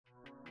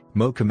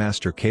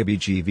Moccamaster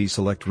KBGV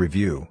Select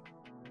Review.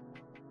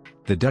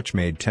 The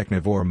Dutch-made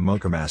Technivorm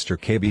Moccamaster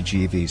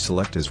KBGV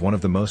Select is one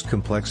of the most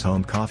complex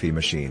home coffee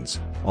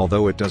machines,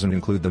 although it doesn't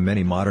include the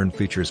many modern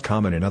features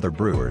common in other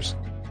brewers.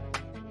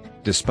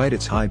 Despite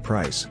its high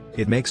price,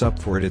 it makes up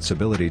for its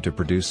ability to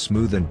produce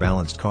smooth and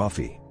balanced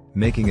coffee,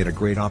 making it a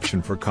great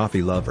option for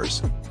coffee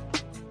lovers.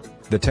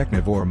 The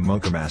Technivorm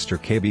Moccamaster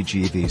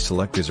KBGV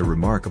Select is a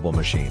remarkable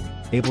machine,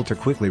 able to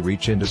quickly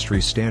reach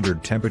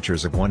industry-standard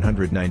temperatures of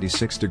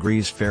 196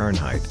 degrees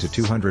Fahrenheit to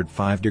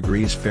 205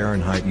 degrees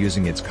Fahrenheit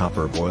using its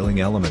copper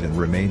boiling element and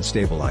remain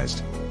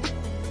stabilized.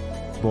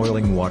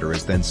 Boiling water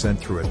is then sent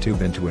through a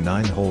tube into a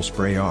 9-hole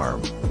spray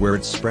arm, where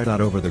it's spread out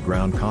over the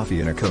ground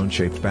coffee in a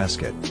cone-shaped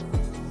basket.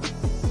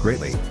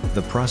 Greatly,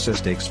 the process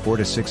takes 4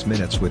 to 6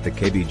 minutes with the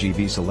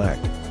KBGV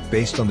Select,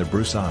 based on the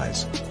brew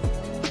size.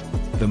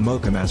 The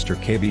Moccamaster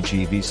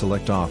KBGV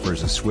Select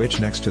offers a switch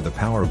next to the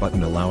power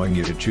button allowing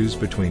you to choose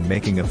between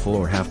making a full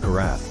or half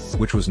carafe,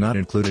 which was not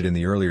included in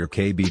the earlier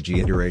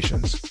KBG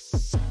iterations.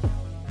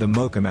 The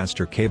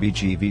Moccamaster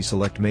KBGV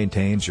Select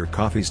maintains your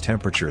coffee's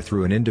temperature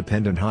through an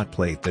independent hot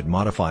plate that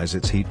modifies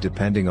its heat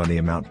depending on the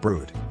amount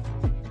brewed.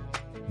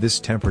 This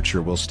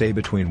temperature will stay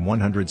between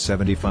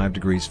 175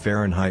 degrees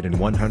Fahrenheit and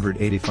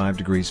 185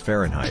 degrees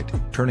Fahrenheit,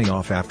 turning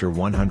off after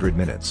 100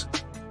 minutes.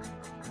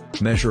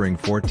 Measuring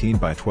 14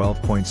 by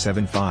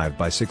 12.75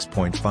 by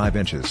 6.5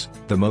 inches,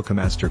 the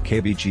Moccamaster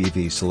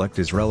KBGV Select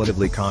is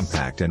relatively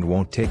compact and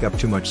won't take up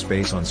too much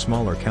space on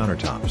smaller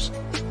countertops.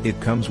 It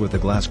comes with a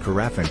glass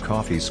carafe and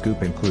coffee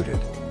scoop included.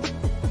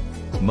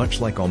 Much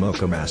like all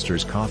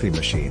Moccamaster's coffee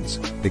machines,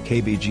 the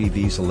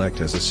KBGV Select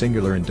has a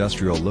singular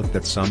industrial look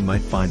that some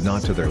might find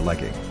not to their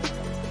liking.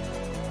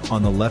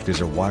 On the left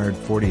is a wired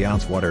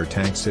 40-ounce water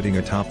tank sitting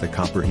atop the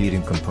copper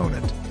heating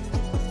component.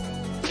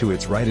 To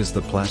its right is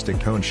the plastic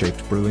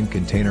cone-shaped brewing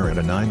container and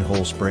a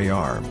 9-hole spray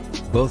arm,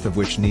 both of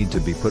which need to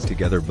be put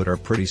together but are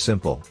pretty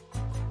simple.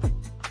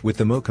 With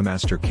the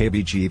Moccamaster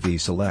KBGV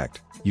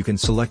Select, you can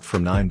select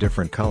from 9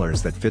 different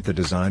colors that fit the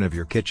design of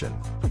your kitchen.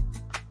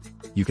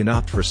 You can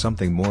opt for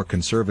something more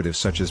conservative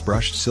such as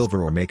brushed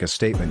silver or make a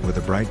statement with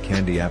a bright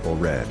candy apple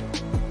red.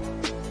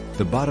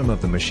 The bottom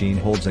of the machine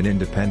holds an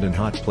independent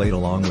hot plate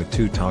along with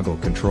 2 toggle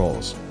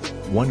controls.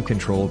 One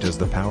control does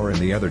the power and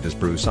the other does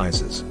brew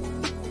sizes.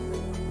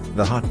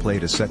 The hot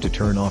plate is set to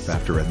turn off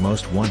after at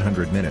most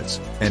 100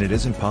 minutes, and it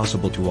isn't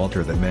possible to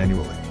alter that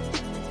manually.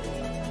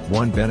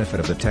 One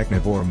benefit of the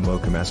Technivorm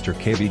Moccamaster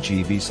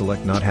KBGV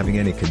Select not having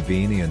any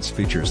convenience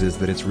features is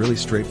that it's really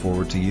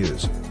straightforward to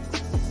use.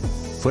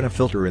 Put a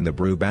filter in the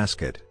brew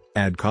basket,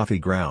 add coffee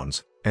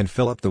grounds, and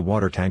fill up the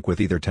water tank with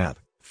either tap,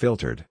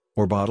 filtered,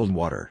 or bottled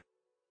water.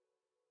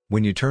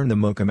 When you turn the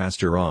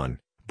Moccamaster on,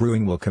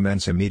 brewing will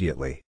commence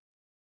immediately.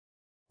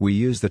 We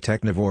use the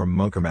Technivorm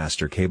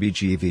Moccamaster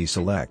KBGV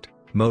Select,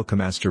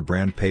 Moccamaster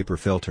brand paper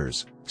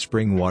filters,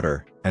 spring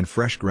water, and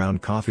fresh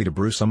ground coffee to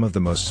brew some of the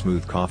most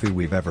smooth coffee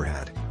we've ever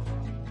had.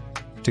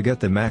 To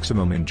get the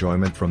maximum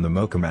enjoyment from the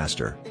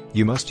Moccamaster,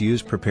 you must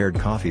use prepared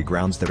coffee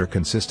grounds that are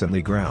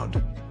consistently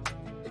ground.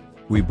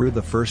 We brew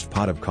the first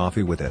pot of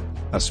coffee with it,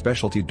 a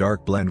specialty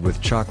dark blend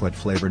with chocolate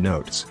flavor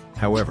notes.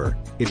 However,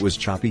 it was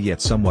choppy yet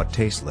somewhat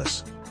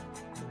tasteless.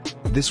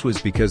 This was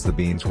because the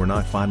beans were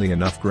not finely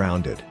enough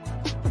grounded.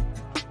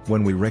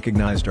 When we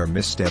recognized our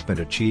misstep and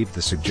achieved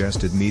the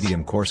suggested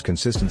medium coarse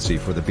consistency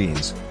for the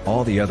beans,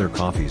 all the other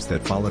coffees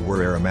that followed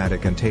were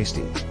aromatic and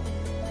tasty.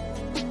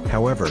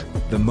 However,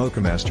 the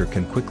Moccamaster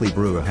can quickly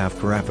brew a half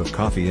carafe of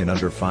coffee in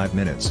under 5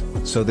 minutes,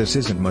 so this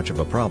isn't much of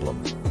a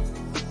problem.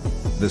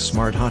 The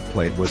smart hot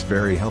plate was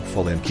very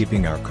helpful in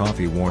keeping our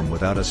coffee warm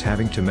without us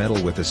having to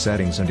meddle with the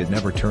settings, and it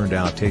never turned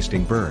out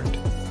tasting burned.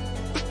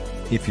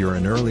 If you're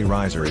an early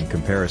riser in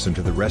comparison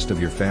to the rest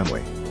of your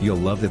family, you'll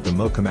love that the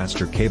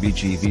Moccamaster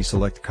KBGV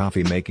Select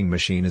coffee making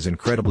machine is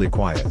incredibly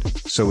quiet,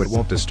 so it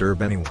won't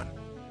disturb anyone.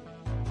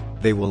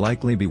 They will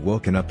likely be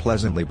woken up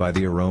pleasantly by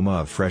the aroma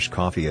of fresh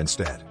coffee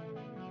instead.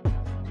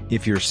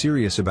 If you're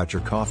serious about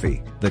your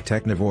coffee, the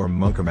Technivorm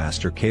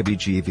Moccamaster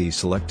KBGV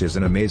Select is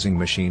an amazing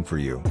machine for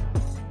you.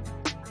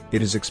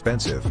 It is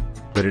expensive,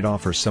 but it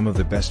offers some of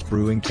the best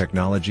brewing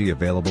technology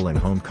available in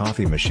home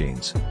coffee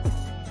machines.